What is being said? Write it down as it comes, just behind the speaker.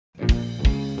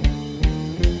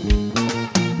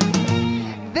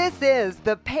This is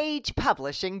the Page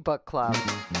Publishing Book Club.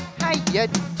 How you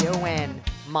doing,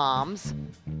 moms?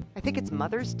 I think it's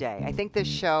Mother's Day. I think this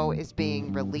show is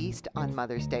being released on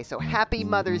Mother's Day. So happy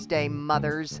Mother's Day,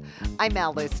 mothers. I'm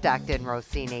Alice Stockton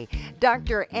Rossini.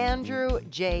 Dr. Andrew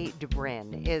J.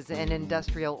 Dubrin is an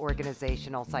industrial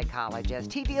organizational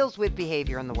psychologist. He deals with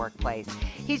behavior in the workplace.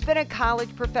 He's been a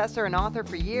college professor and author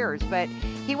for years, but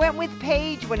he went with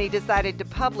Page when he decided to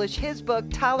publish his book,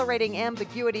 Tolerating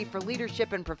Ambiguity for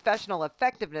Leadership and Professional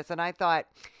Effectiveness. And I thought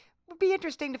it would be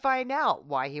interesting to find out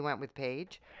why he went with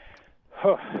Page.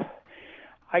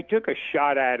 I took a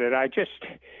shot at it.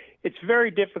 It's very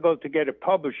difficult to get a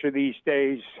publisher these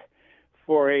days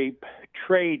for a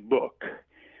trade book.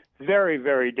 Very,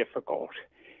 very difficult.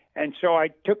 And so I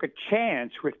took a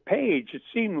chance with Page. It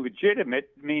seemed legitimate.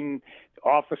 I mean,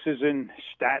 offices in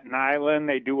Staten Island,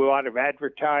 they do a lot of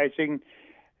advertising.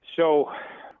 So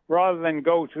rather than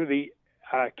go through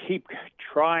keep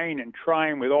trying and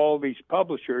trying with all these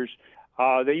publishers,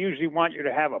 they usually want you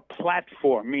to have a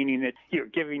platform, meaning that you're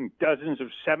giving dozens of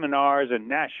seminars and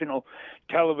national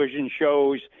television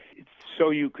shows so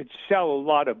you could sell a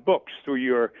lot of books through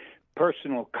your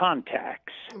personal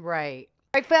contacts. Right.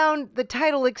 I found the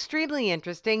title extremely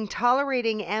interesting,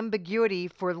 Tolerating Ambiguity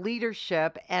for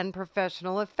Leadership and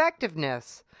Professional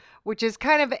Effectiveness, which is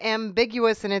kind of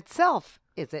ambiguous in itself,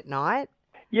 is it not?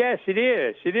 Yes, it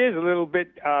is. It is a little bit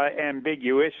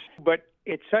ambiguous, but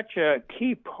it's such a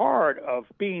key part of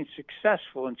being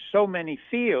successful in so many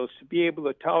fields to be able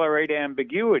to tolerate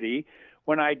ambiguity.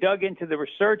 When I dug into the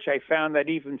research, I found that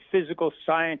even physical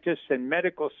scientists and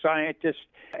medical scientists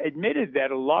admitted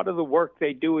that a lot of the work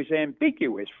they do is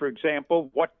ambiguous. For example,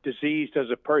 what disease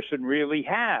does a person really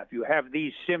have? You have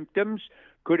these symptoms.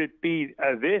 Could it be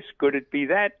this? Could it be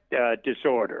that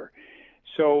disorder?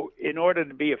 So in order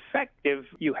to be effective,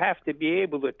 you have to be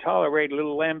able to tolerate a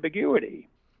little ambiguity.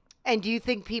 And do you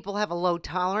think people have a low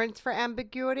tolerance for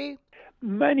ambiguity?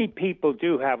 Many people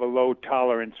do have a low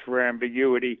tolerance for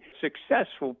ambiguity.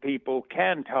 Successful people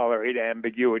can tolerate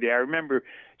ambiguity. I remember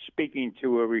speaking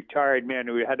to a retired man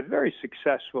who had a very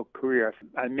successful career.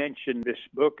 I mentioned this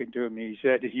book to him. He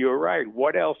said, "You're right.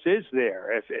 What else is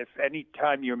there? If any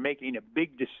time you're making a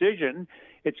big decision,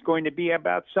 it's going to be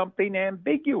about something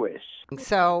ambiguous."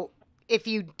 So if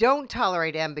you don't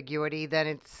tolerate ambiguity,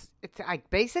 then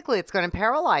basically it's going to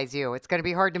paralyze you. It's going to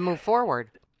be hard to move forward.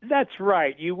 That's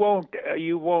right. You won't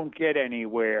get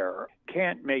anywhere.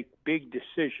 Can't make big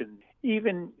decisions.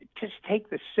 Even just take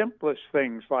the simplest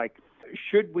things like,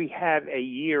 should we have a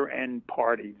year-end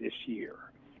party this year?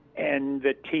 And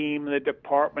the team, the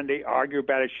department, they argue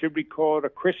about it. Should we call it a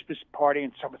Christmas party?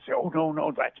 And someone say, "Oh,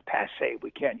 no, that's passé. We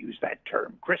can't use that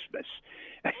term, Christmas."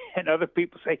 And other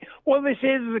people say, "Well, this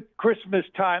is the Christmas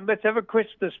time. Let's have a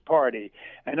Christmas party."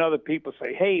 And other people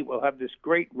say, "Hey, we'll have this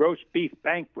great roast beef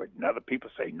banquet." And other people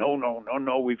say,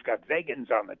 No, we've got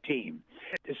vegans on the team."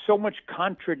 There's so much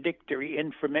contradictory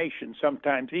information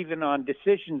sometimes, even on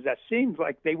decisions that seems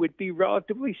like they would be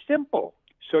relatively simple.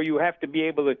 So you have to be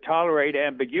able to tolerate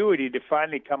ambiguity to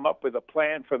finally come up with a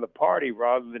plan for the party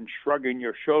rather than shrugging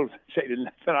your shoulders and say, "There's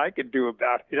nothing I can do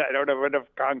about it. I don't have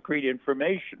enough concrete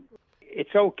information."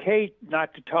 It's okay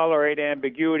not to tolerate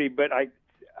ambiguity, but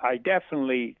I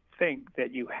definitely think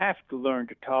that you have to learn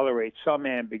to tolerate some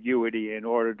ambiguity in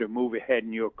order to move ahead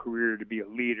in your career, to be a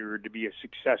leader, to be a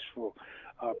successful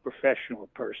professional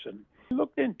person. I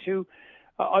looked into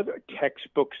other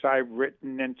textbooks I've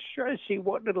written and try to see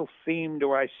what little theme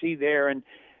do I see there. And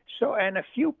a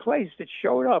few places that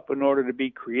showed up. In order to be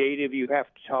creative, you have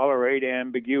to tolerate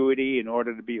ambiguity. In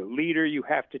order to be a leader, you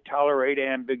have to tolerate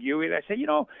ambiguity. I said,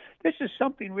 this is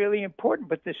something really important,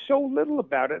 but there's so little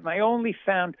about it. And I only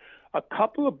found a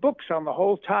couple of books on the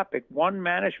whole topic, one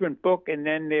management book, and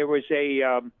then there was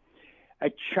a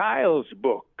child's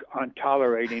book on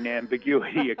tolerating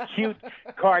ambiguity, a cute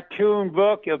cartoon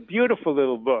book, a beautiful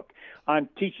little book on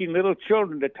teaching little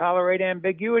children to tolerate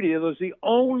ambiguity. Those are the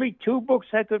only two books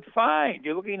I could find.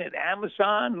 You're looking at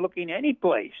Amazon, looking any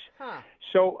place.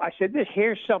 So I said,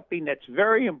 here's something that's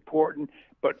very important,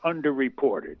 but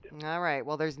underreported. All right.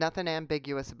 Well, there's nothing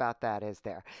ambiguous about that, is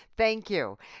there? Thank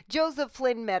you. Joseph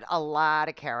Flynn met a lot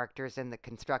of characters in the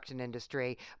construction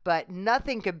industry, but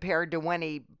nothing compared to when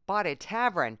he bought a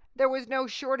tavern. There was no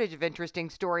shortage of interesting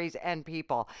stories and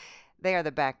people. They are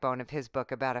the backbone of his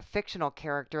book about a fictional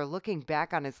character looking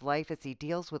back on his life as he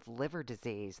deals with liver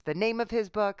disease. The name of his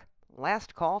book,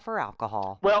 Last Call for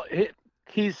Alcohol. Well,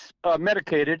 he's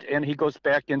medicated, and he goes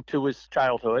back into his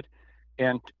childhood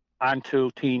and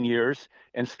onto teen years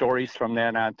and stories from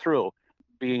then on through.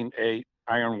 Being a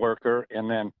iron worker and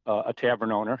then a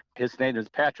tavern owner. His name is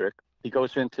Patrick. He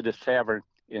goes into this tavern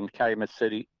in Calumet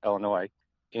City, Illinois,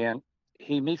 and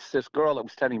he meets this girl that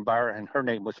was tending bar, and her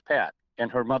name was Pat,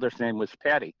 and her mother's name was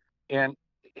Patty. And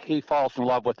he falls in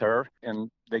love with her, and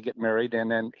they get married,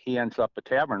 and then he ends up a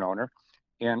tavern owner.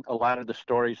 And a lot of the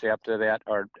stories after that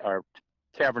are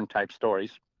tavern-type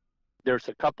stories. There's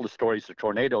a couple of stories. The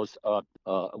tornadoes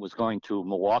was going to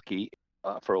Milwaukee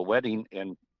for a wedding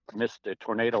and missed a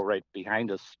tornado right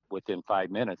behind us within 5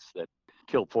 minutes that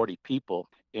killed 40 people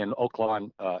in Oak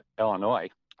Lawn, Illinois,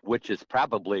 which is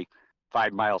probably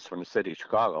 5 miles from the city of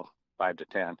Chicago, 5 to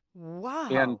 10. Wow.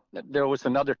 And there was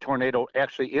another tornado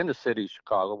actually in the city of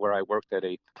Chicago where I worked at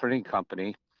a printing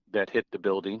company that hit the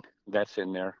building. That's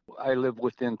in there. I live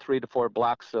within 3 to 4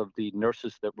 blocks of the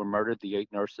nurses that were murdered, the 8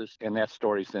 nurses, and that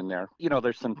story's in there. You know,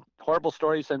 there's some horrible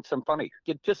stories and some funny.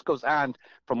 It just goes on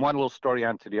from one little story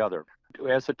on to the other.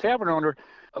 As a tavern owner,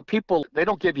 people, they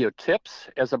don't give you tips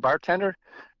as a bartender,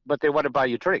 but they want to buy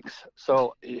you drinks.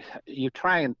 So you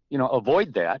try and,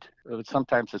 avoid that.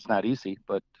 Sometimes it's not easy,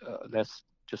 but that's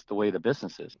just the way the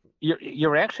business is.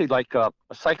 You're actually like a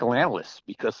psychoanalyst,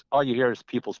 because all you hear is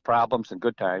people's problems and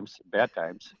good times, bad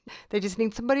times. They just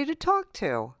need somebody to talk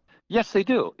to. Yes, they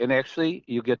do. And actually,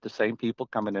 you get the same people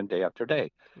coming in day after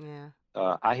day.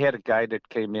 Yeah. I had a guy that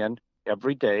came in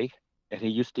every day, and he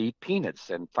used to eat peanuts.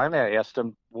 And finally, I asked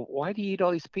him, well, why do you eat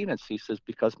all these peanuts? He says,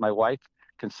 because my wife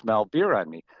can smell beer on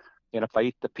me. And if I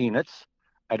eat the peanuts,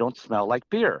 I don't smell like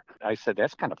beer. I said,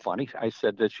 that's kind of funny. I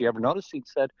said, did she ever notice? He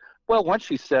said, well, once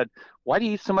she said, why do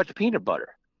you eat so much peanut butter?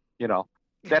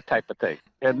 That type of thing.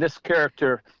 And this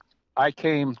character, I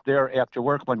came there after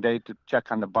work one day to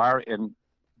check on the bar, and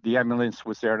the ambulance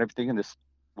was there and everything. And this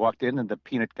walked in, and the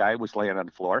peanut guy was laying on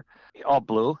the floor, all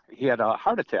blue. He had a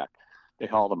heart attack. They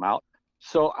hauled him out.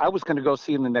 So I was going to go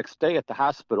see him the next day at the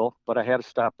hospital, but I had to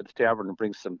stop at the tavern and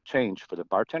bring some change for the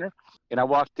bartender. And I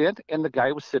walked in, and the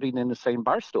guy was sitting in the same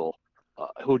bar stool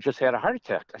who just had a heart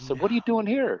attack. I said, what are you doing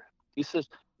here? He says,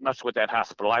 mess with that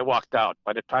hospital. I walked out.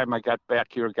 By the time I got back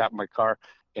here, got in my car,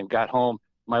 and got home,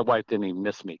 my wife didn't even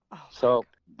miss me. Oh, so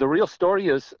the real story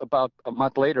is about a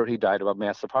month later, he died of a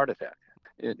massive heart attack.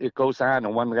 It goes on,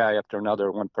 and one guy after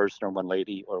another, one person or one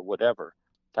lady or whatever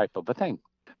type of a thing.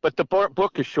 But the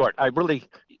book is short.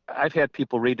 I've had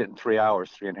people read it in 3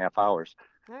 hours, 3.5 hours.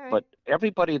 all right. But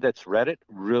everybody that's read it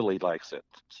really likes it.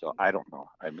 So I don't know.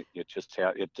 I mean,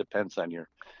 it depends on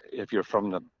if you're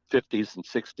from the 50s and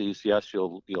 60s, yes,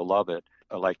 you'll love it.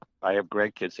 Like I have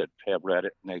grandkids that have read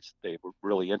it, and they were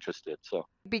really interested. So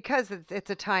Because it's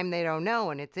a time they don't know,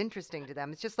 and it's interesting to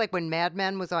them. It's just like when Mad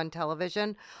Men was on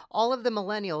television. All of the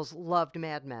millennials loved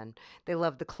Mad Men. They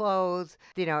loved the clothes.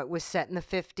 It was set in the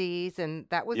 50s, and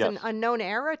that was an Yes. unknown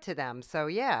era to them. So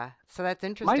yeah, so that's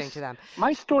interesting to them.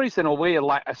 My story's in a way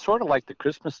sort of like the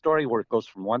Christmas story, where it goes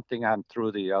from one thing on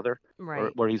through the other,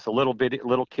 Right. where he's a little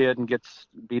kid and gets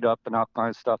beat up and all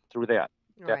kinds of stuff through that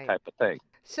Right. type of thing.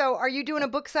 So are you doing a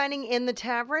book signing in the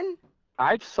tavern?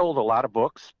 I've sold a lot of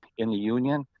books in the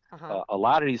union. Uh-huh. A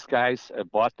lot of these guys have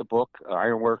bought the book,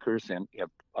 iron workers and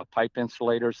pipe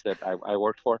insulators that I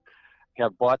worked for,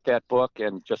 have bought that book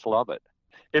and just love it.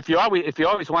 If you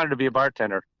always wanted to be a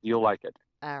bartender, you'll like it.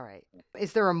 All right.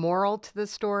 Is there a moral to the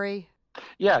story?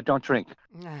 Yeah, don't drink.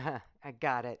 I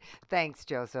got it. Thanks,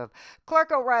 Joseph.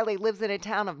 Clark O'Reilly lives in a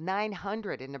town of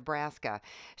 900 in Nebraska.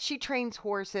 She trains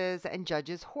horses and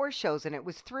judges horse shows, and it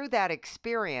was through that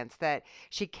experience that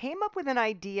she came up with an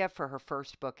idea for her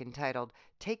first book entitled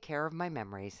Take Care of My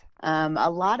Memories. A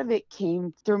lot of it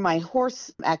came through my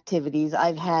horse activities.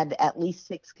 I've had at least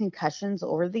 6 concussions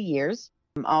over the years,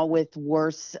 all with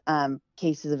worse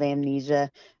cases of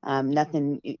amnesia,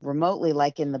 nothing remotely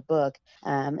like in the book.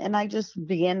 And I just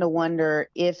began to wonder,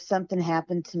 if something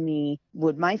happened to me,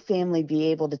 would my family be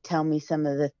able to tell me some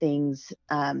of the things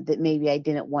that maybe I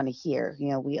didn't want to hear?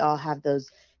 We all have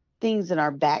those things in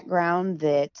our background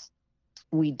that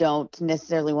we don't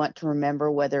necessarily want to remember,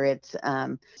 whether it's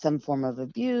some form of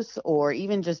abuse or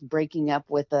even just breaking up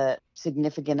with a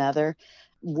significant other.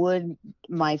 Would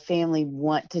my family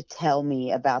want to tell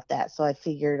me about that? So I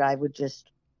figured I would just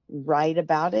write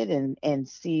about it and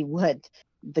see what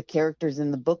the characters in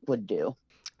the book would do.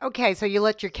 Okay, so you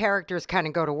let your characters kind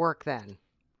of go to work then.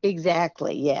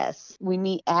 Exactly, yes. We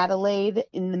meet Adelaide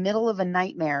in the middle of a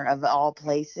nightmare of all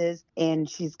places, and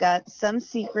she's got some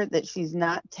secret that she's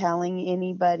not telling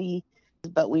anybody,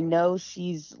 but we know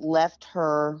she's left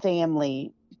her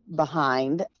family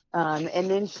behind. And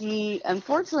then she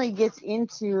unfortunately gets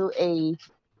into a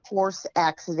horse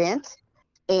accident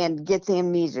and gets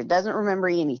amnesia, doesn't remember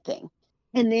anything.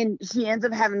 And then she ends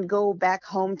up having to go back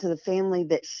home to the family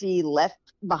that she left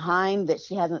behind, that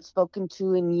she hasn't spoken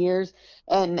to in years.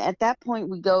 And at that point,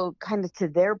 we go kind of to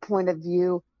their point of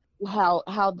view.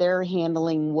 how they're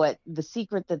handling what the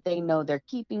secret that they know they're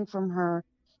keeping from her,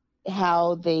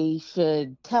 how they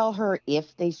should tell her,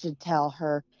 if they should tell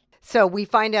her. So we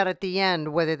find out at the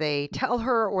end whether they tell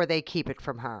her or they keep it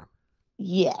from her.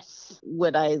 Yes.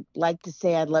 Would I like to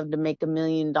say I'd love to make $1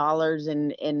 million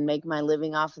and make my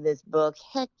living off of this book?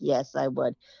 Heck yes, I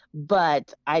would.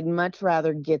 But I'd much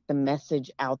rather get the message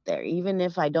out there. Even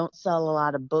if I don't sell a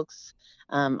lot of books,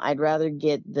 I'd rather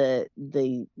get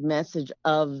the message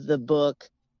of the book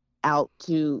out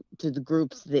to the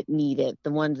groups that need it, the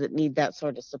ones that need that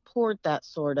sort of support, that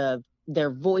sort of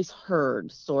their voice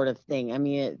heard sort of thing. I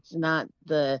mean, it's not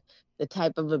the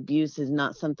type of abuse is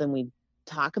not something we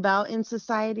talk about in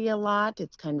society a lot.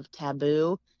 It's kind of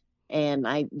taboo.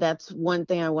 And that's one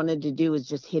thing I wanted to do, is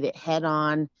just hit it head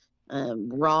on,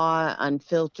 raw,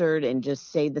 unfiltered, and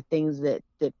just say the things that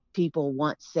people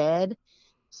once said.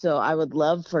 So I would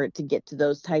love for it to get to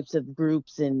those types of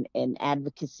groups and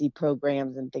advocacy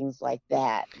programs and things like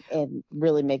that, and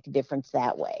really make a difference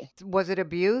that way. Was it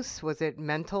abuse? Was it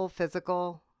mental,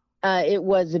 physical? It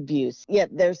was abuse. Yeah,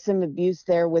 there's some abuse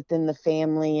there within the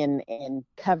family, and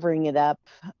covering it up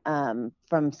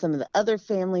from some of the other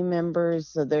family members.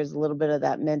 So there's a little bit of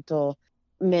that mental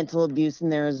abuse in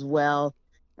there as well.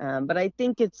 But I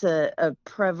think it's a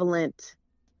prevalent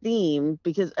theme,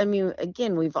 because I mean,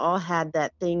 again, we've all had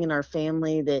that thing in our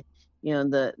family that, you know,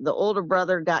 the older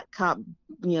brother got caught,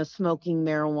 you know, smoking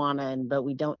marijuana, but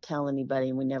we don't tell anybody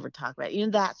and we never talk about it, you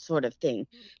know, that sort of thing.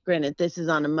 Granted, this is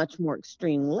on a much more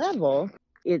extreme level.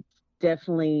 It's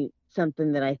definitely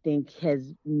something that I think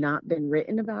has not been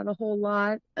written about a whole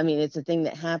lot. I mean, it's a thing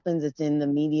that happens. It's in the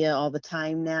media all the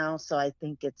time now. So I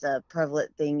think it's a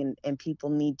prevalent thing, and people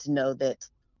need to know that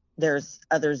there's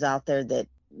others out there that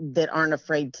aren't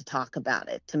afraid to talk about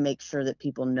it, to make sure that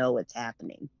people know it's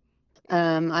happening.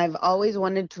 I've always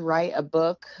wanted to write a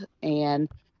book, and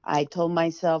I told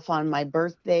myself on my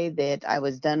birthday that I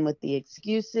was done with the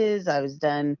excuses. I was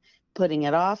done putting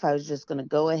it off. I was just going to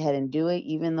go ahead and do it,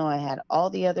 even though I had all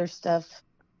the other stuff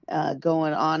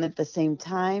going on at the same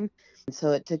time. And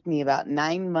so it took me about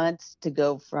 9 months to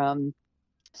go from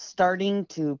starting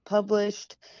to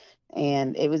published.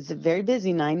 And it was a very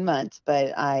busy 9 months,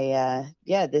 but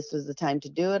this was the time to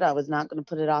do it. I was not going to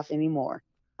put it off anymore.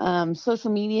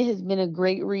 Social media has been a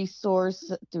great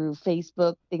resource through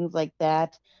Facebook, things like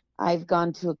that. I've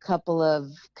gone to a couple of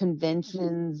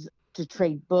conventions to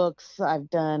trade books. I've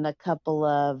done a couple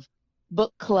of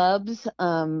book clubs.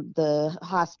 The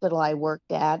hospital I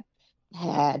worked at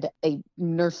had a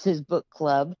nurses book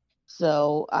club.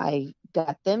 So I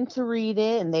got them to read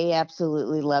it, and they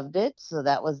absolutely loved it. So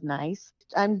that was nice.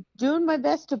 I'm doing my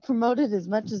best to promote it as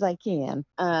much as I can.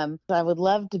 So I would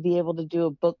love to be able to do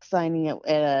a book signing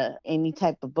at any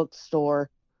type of bookstore.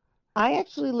 I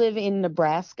actually live in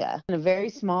Nebraska, in a very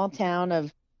small town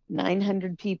of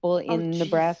 900 people in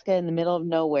Nebraska, in the middle of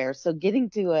nowhere. So getting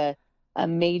to a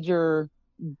major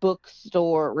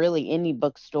bookstore, really any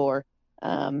bookstore,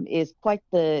 is quite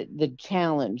the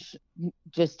challenge.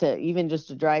 Just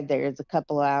to drive there is a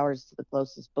couple of hours to the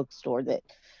closest bookstore.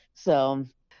 So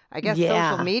I guess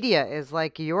social media is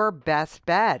like your best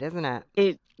bet, isn't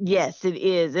it? Yes, it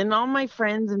is. And all my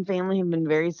friends and family have been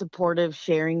very supportive,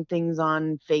 sharing things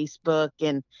on Facebook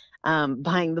and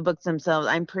buying the books themselves.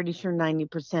 I'm pretty sure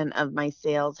 90% of my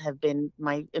sales have been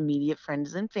my immediate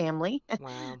friends and family. Wow.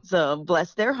 So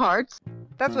bless their hearts.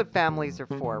 That's what families are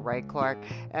for, right, Clark?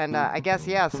 And I guess,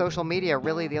 social media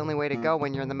really the only way to go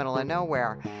when you're in the middle of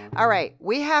nowhere. All right,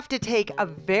 we have to take a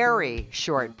very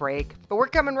short break, but we're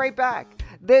coming right back.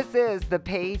 This is the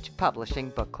Page Publishing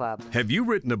Book Club. Have you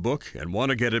written a book and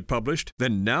want to get it published?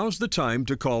 Then now's the time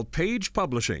to call Page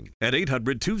Publishing at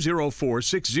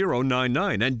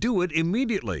 800-204-6099 and do it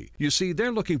immediately. You see,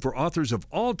 they're looking for authors of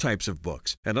all types of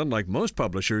books. And unlike most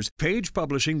publishers, Page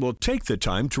Publishing will take the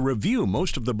time to review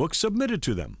most of the books submitted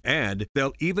to them. And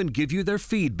they'll even give you their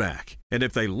feedback. And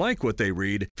if they like what they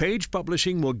read, Page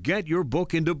Publishing will get your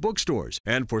book into bookstores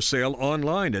and for sale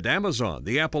online at Amazon,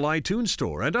 the Apple iTunes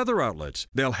Store, and other outlets.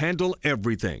 They'll handle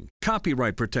everything: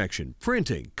 copyright protection,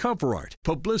 printing, cover art,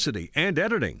 publicity, and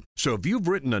editing. So if you've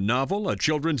written a novel, a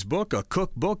children's book, a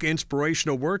cookbook,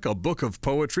 inspirational work, a book of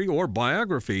poetry, or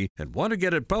biography, and want to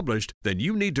get it published, then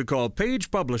you need to call Page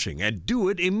Publishing and do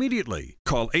it immediately.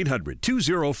 Call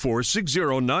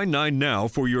 800-204-6099 now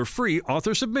for your free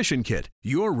author submission kit.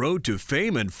 Your road to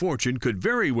fame and fortune could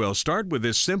very well start with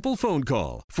this simple phone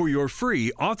call. For your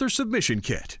free author submission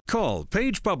kit, call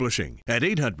Page Publishing at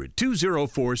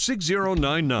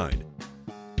 800-204-6099.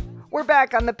 We're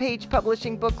back on the Page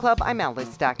Publishing Book Club. I'm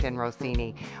Alice Stockton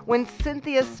Rossini. When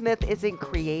Cynthia Smith isn't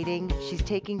creating, she's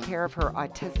taking care of her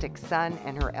autistic son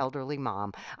and her elderly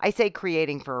mom. I say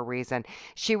creating for a reason.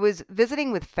 She was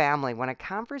visiting with family when a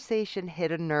conversation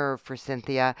hit a nerve for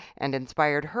Cynthia and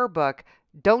inspired her book,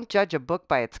 Don't Judge a Book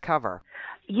by Its Cover.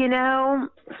 You know,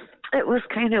 it was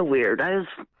kind of weird. I was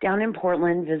down in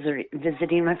Portland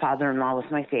visiting my father-in-law with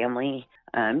my family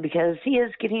because he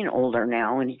is getting older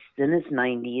now and he's in his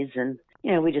 90s. And,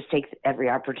 you know, we just take every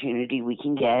opportunity we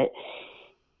can get.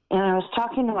 And I was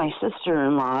talking to my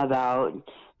sister-in-law about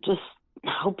just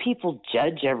how people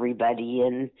judge everybody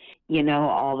and, you know,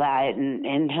 all that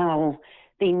and how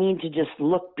they need to just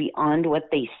look beyond what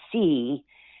they see,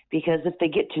 because if they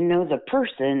get to know the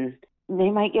person, they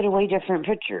might get a way different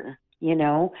picture. You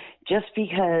know, just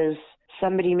because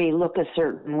somebody may look a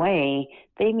certain way,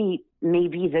 they may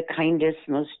be the kindest,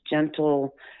 most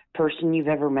gentle person you've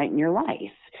ever met in your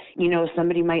life. You know,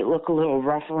 somebody might look a little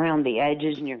rough around the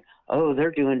edges and you're, oh, they're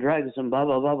doing drugs and blah,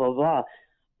 blah, blah, blah, blah.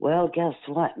 Well, guess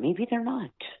what? Maybe they're not.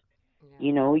 Yeah.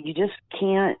 You know, you just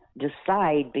can't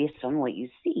decide based on what you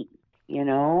see, you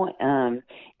know,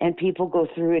 and people go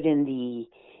through it in the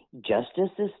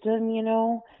justice system, you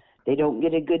know. They don't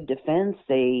get a good defense.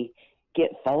 They get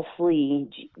falsely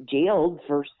jailed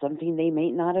for something they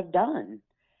may not have done,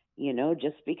 you know,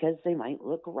 just because they might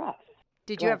look rough.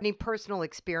 Did you have any personal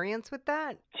experience with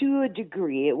that? To a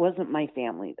degree. It wasn't my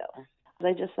family, though.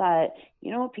 I just thought,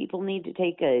 you know, people need to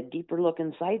take a deeper look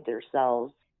inside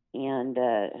themselves and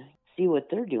see what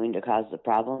they're doing to cause the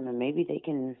problem. And maybe they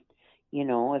can, you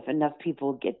know, if enough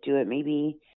people get to it,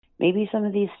 maybe some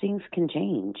of these things can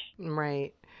change.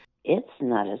 Right. It's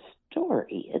not a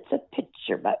story. It's a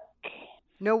picture book.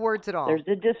 No words at all. There's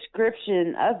a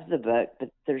description of the book, but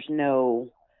there's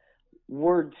no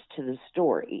words to the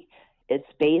story. It's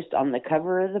based on the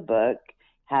cover of the book,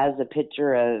 has a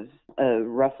picture of a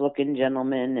rough-looking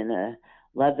gentleman in a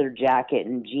leather jacket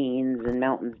and jeans and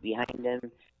mountains behind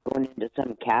him going into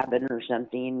some cabin or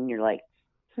something, and you're like,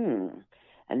 And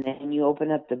then you open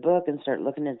up the book and start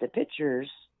looking at the pictures.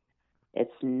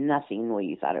 It's nothing what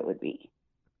you thought it would be.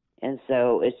 And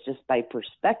so it's just by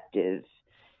perspective,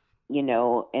 you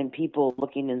know, and people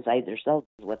looking inside themselves,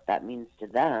 what that means to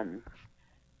them,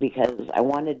 because I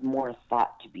wanted more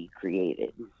thought to be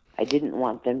created. I didn't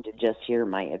want them to just hear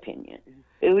my opinion.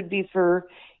 It would be for,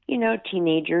 you know,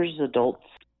 teenagers, adults,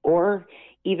 or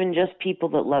even just people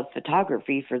that love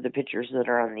photography for the pictures that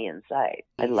are on the inside.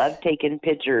 I love taking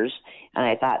pictures, and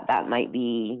I thought that might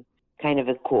be kind of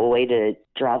a cool way to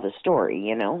draw the story,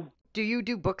 you know? Do you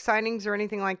do book signings or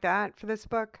anything like that for this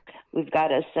book? We've got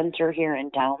a center here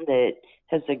in town that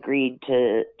has agreed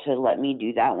to let me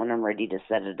do that when I'm ready to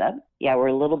set it up. Yeah, we're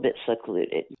a little bit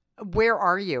secluded. Where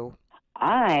are you?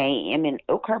 I am in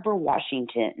Oak Harbor,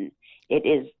 Washington. It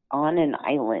is on an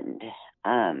island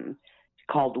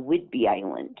called Whidbey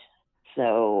Island.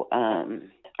 So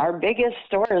our biggest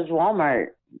store is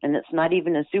Walmart, and it's not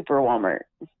even a super Walmart.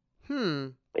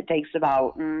 It takes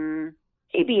about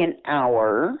maybe an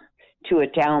hour to a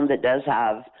town that does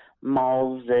have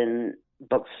malls and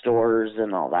bookstores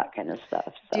and all that kind of stuff.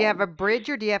 So. Do you have a bridge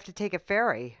or do you have to take a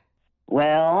ferry?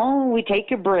 Well, we take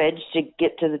a bridge to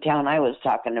get to the town I was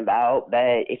talking about,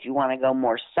 but if you want to go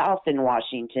more south in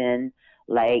Washington,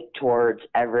 like towards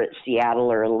Everett,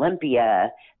 Seattle, or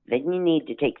Olympia, then you need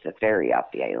to take the ferry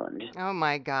off the island. Oh,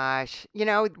 my gosh. You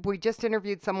know, we just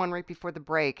interviewed someone right before the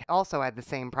break, also had the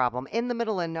same problem, in the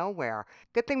middle of nowhere.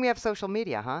 Good thing we have social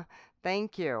media, huh?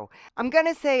 Thank you. I'm going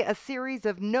to say a series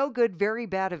of no good, very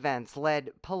bad events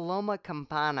led Paloma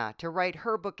Campana to write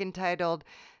her book entitled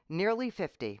Nearly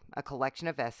 50, a collection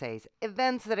of essays,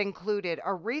 events that included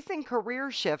a recent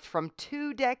career shift from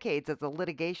 2 decades as a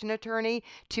litigation attorney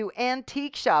to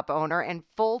antique shop owner and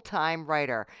full-time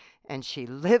writer. And she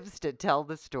lives to tell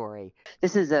the story.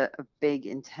 This is a big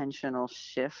intentional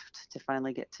shift to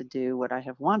finally get to do what I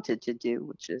have wanted to do,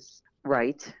 which is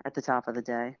write at the top of the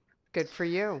day. Good for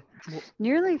you.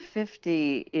 Nearly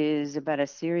 50 is about a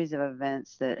series of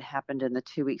events that happened in the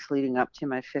 2 weeks leading up to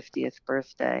my 50th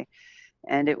birthday.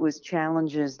 And it was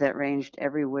challenges that ranged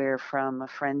everywhere from a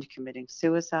friend committing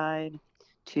suicide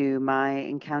to my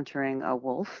encountering a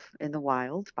wolf in the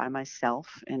wild by myself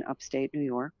in upstate New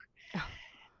York,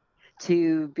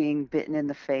 to being bitten in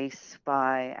the face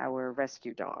by our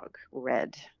rescue dog,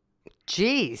 Red.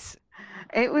 Jeez.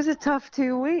 It was a tough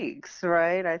 2 weeks,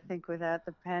 right? I think without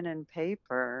the pen and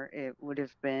paper, it would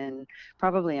have been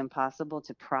probably impossible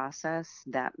to process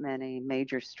that many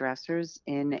major stressors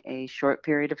in a short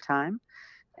period of time.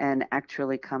 and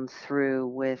actually come through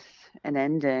with an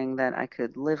ending that I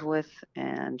could live with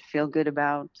and feel good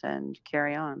about and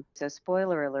carry on. So,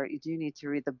 spoiler alert, you do need to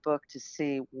read the book to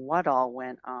see what all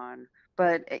went on.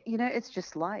 But, it's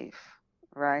just life,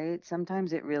 right?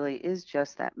 Sometimes it really is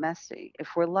just that messy. If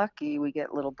we're lucky, we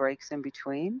get little breaks in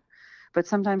between, but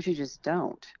sometimes you just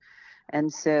don't.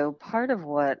 And so, part of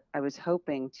what I was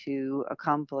hoping to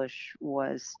accomplish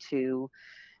was to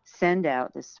send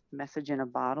out this message in a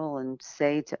bottle and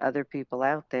say to other people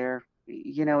out there,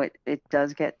 it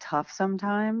does get tough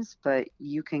sometimes, but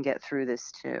you can get through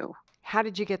this too. How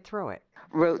did you get through it?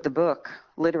 Wrote the book,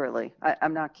 literally.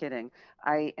 I'm not kidding.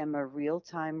 I am a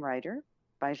real-time writer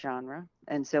by genre.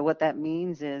 And so what that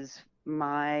means is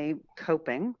my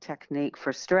coping technique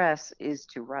for stress is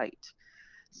to write.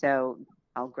 So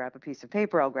I'll grab a piece of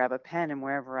paper, I'll grab a pen, and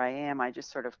wherever I am, I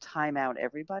just sort of time out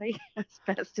everybody as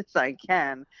best as I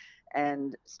can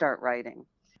and start writing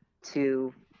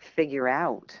to figure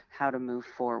out how to move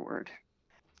forward.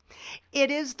 It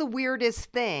is the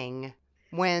weirdest thing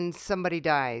when somebody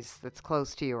dies that's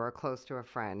close to you or close to a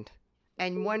friend,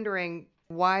 and wondering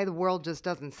why the world just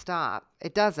doesn't stop.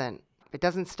 It doesn't. It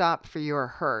doesn't stop for your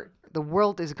hurt. The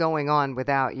world is going on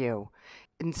without you.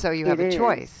 And so you have a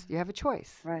choice. You have a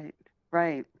choice. Right,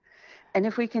 right. And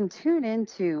if we can tune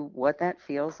into what that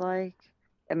feels like,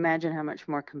 imagine how much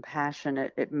more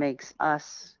compassionate it makes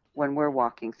us when we're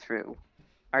walking through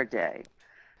our day.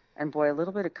 And boy, a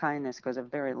little bit of kindness goes a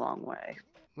very long way.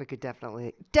 We could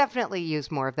definitely use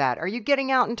more of that. Are you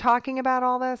getting out and talking about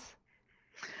all this?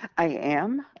 I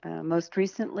am. Most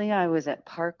recently, I was at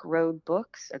Park Road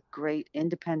Books, a great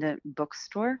independent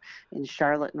bookstore in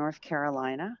Charlotte, North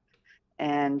Carolina.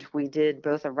 And we did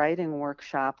both a writing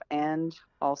workshop and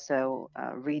also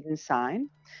read and sign.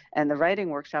 And the writing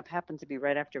workshop happened to be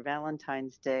right after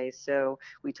Valentine's Day. So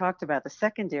we talked about the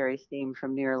secondary theme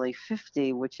from Nearly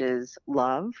 50, which is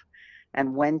love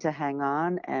and when to hang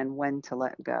on and when to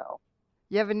let go.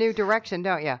 You have a new direction,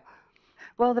 don't you?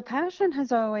 Well, the passion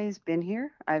has always been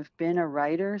here. I've been a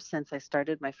writer since I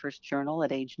started my first journal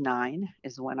at age 9,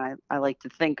 is when I like to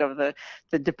think of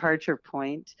the departure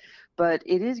point. But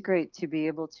it is great to be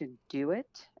able to do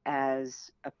it as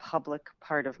a public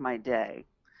part of my day.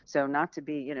 So not to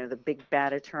be, the big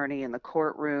bad attorney in the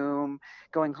courtroom,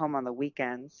 going home on the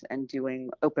weekends and doing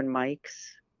open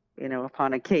mics,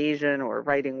 upon occasion, or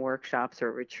writing workshops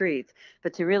or retreats,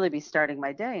 but to really be starting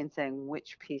my day and saying,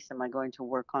 which piece am I going to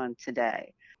work on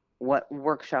today? What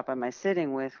workshop am I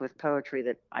sitting with poetry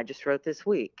that I just wrote this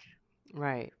week?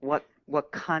 Right.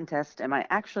 What contest am I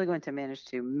actually going to manage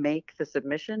to make the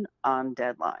submission on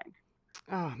deadline?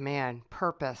 Oh, man.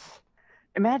 Purpose.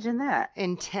 Imagine that.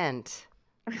 Intent.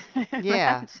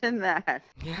 Yeah. Imagine that.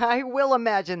 I will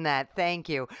imagine that. Thank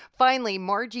you. Finally,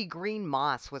 Margie Green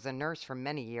Moss was a nurse for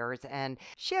many years, and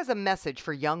she has a message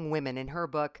for young women in her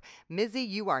book, Mizzy,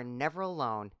 You Are Never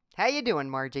Alone. How you doing,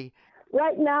 Margie?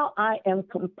 Right now, I am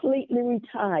completely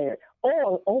retired.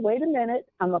 Oh, wait a minute.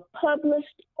 I'm a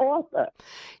published author.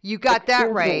 You got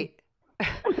that right.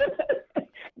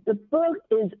 The book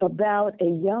is about a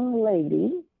young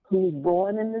lady who was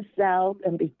born in the South,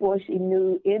 and before she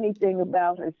knew anything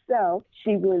about herself,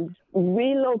 she was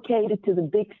relocated to the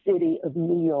big city of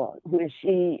New York, where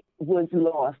she was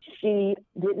lost. She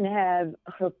didn't have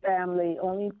her family.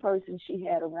 Only person she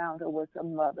had around her was her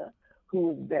mother, who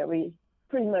was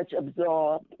pretty much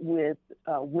absorbed with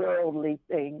worldly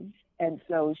things. And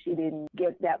so she didn't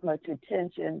get that much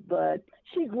attention, but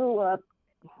she grew up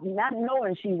not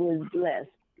knowing she was blessed,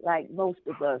 like most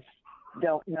of us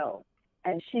don't know.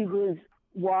 And she was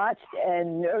watched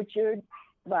and nurtured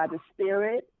by the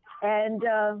Spirit. And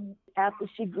after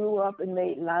she grew up and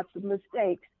made lots of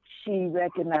mistakes, she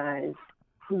recognized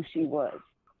who she was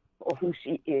or who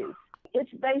she is.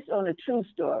 It's based on a true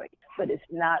story, but it's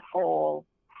not all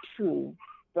true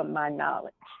from my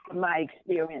knowledge, my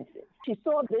experiences. She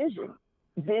saw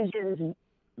visions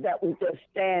that were just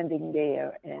standing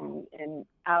there and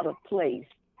out of place.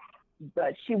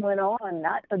 But she went on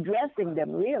not addressing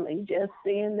them really, just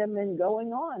seeing them and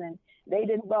going on. And they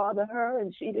didn't bother her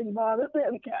and she didn't bother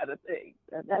them, kind of thing.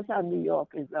 That's how New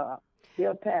Yorkers are.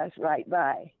 They'll pass right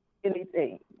by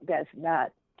anything that's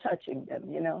not touching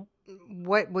them,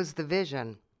 What was the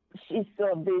vision? She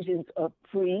saw visions of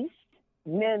priests,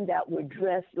 men that were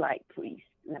dressed like priests,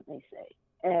 let me say.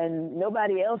 And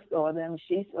nobody else saw them.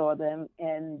 She saw them,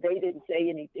 and they didn't say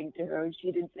anything to her.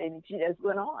 She didn't say anything. She just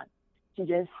went on. She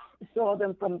just saw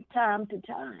them from time to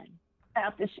time.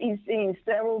 After she's seen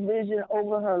several visions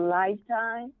over her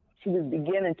lifetime, she was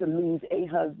beginning to lose a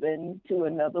husband to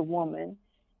another woman.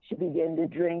 She began to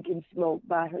drink and smoke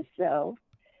by herself.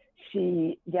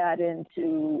 She got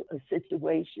into a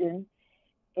situation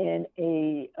in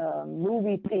a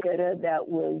movie theater that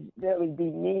was very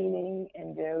demeaning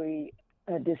and very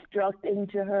destructive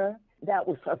to her. That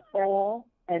was her fall,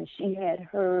 and she had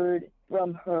heard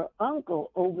from her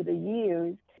uncle over the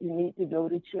years, you need to go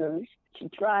to church. She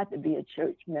tried to be a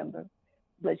church member,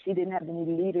 but she didn't have any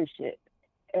leadership.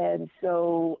 And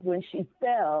so when she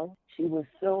fell, she was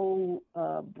so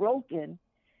broken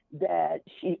that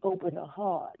she opened her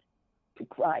heart to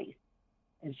Christ,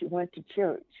 and she went to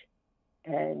church,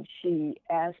 and she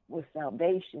asked for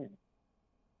salvation,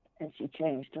 and she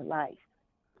changed her life.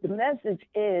 The message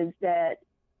is that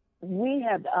we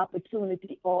have the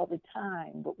opportunity all the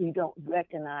time, but we don't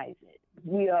recognize it.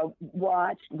 We are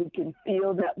watched. We can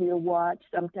feel that we are watched.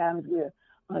 Sometimes we're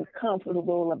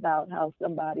uncomfortable about how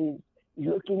somebody's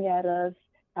looking at us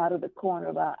out of the corner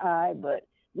of our eye, but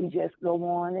we just go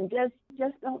on and just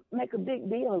don't make a big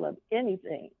deal of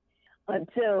anything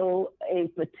until a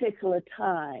particular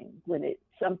time when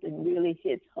something really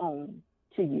hits home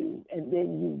to you, and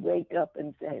then you wake up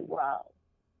and say, wow,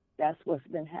 that's what's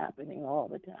been happening all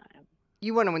the time.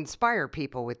 You want to inspire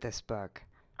people with this book.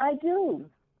 I do.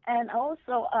 And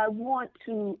also I want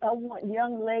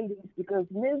young ladies, because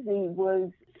Mizzy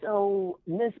was so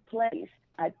misplaced,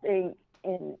 I think,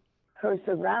 in her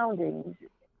surroundings.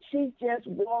 She just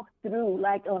walked through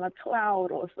like on a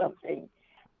cloud or something.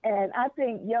 And I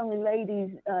think young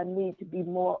ladies need to be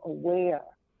more aware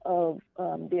of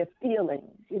their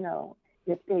feelings. You know,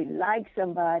 if they like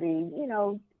somebody, you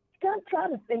know, try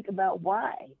to think about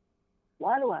why.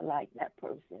 Why do I like that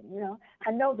person? You know, I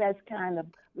know that's kind of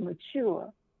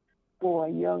mature for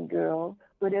a young girl,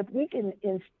 but if we can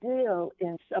instill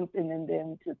in something in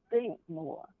them to think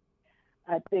more,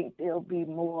 I think they'll be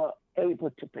more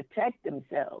able to protect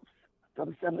themselves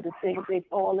from some of the things they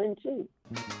fall into.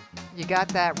 You got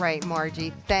that right,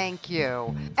 Margie. Thank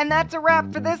you. And that's a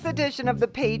wrap for this edition of the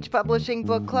Page Publishing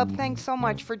Book Club. Thanks so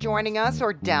much for joining us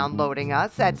or downloading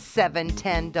us at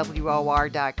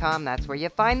 710WOR.com. That's where you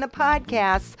find the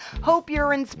podcasts. Hope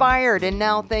you're inspired and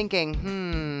now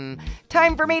thinking,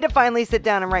 time for me to finally sit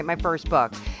down and write my first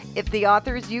book. If the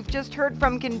authors you've just heard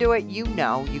from can do it, you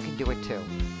know you can do it too.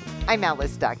 I'm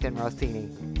Alice Stockton Rossini.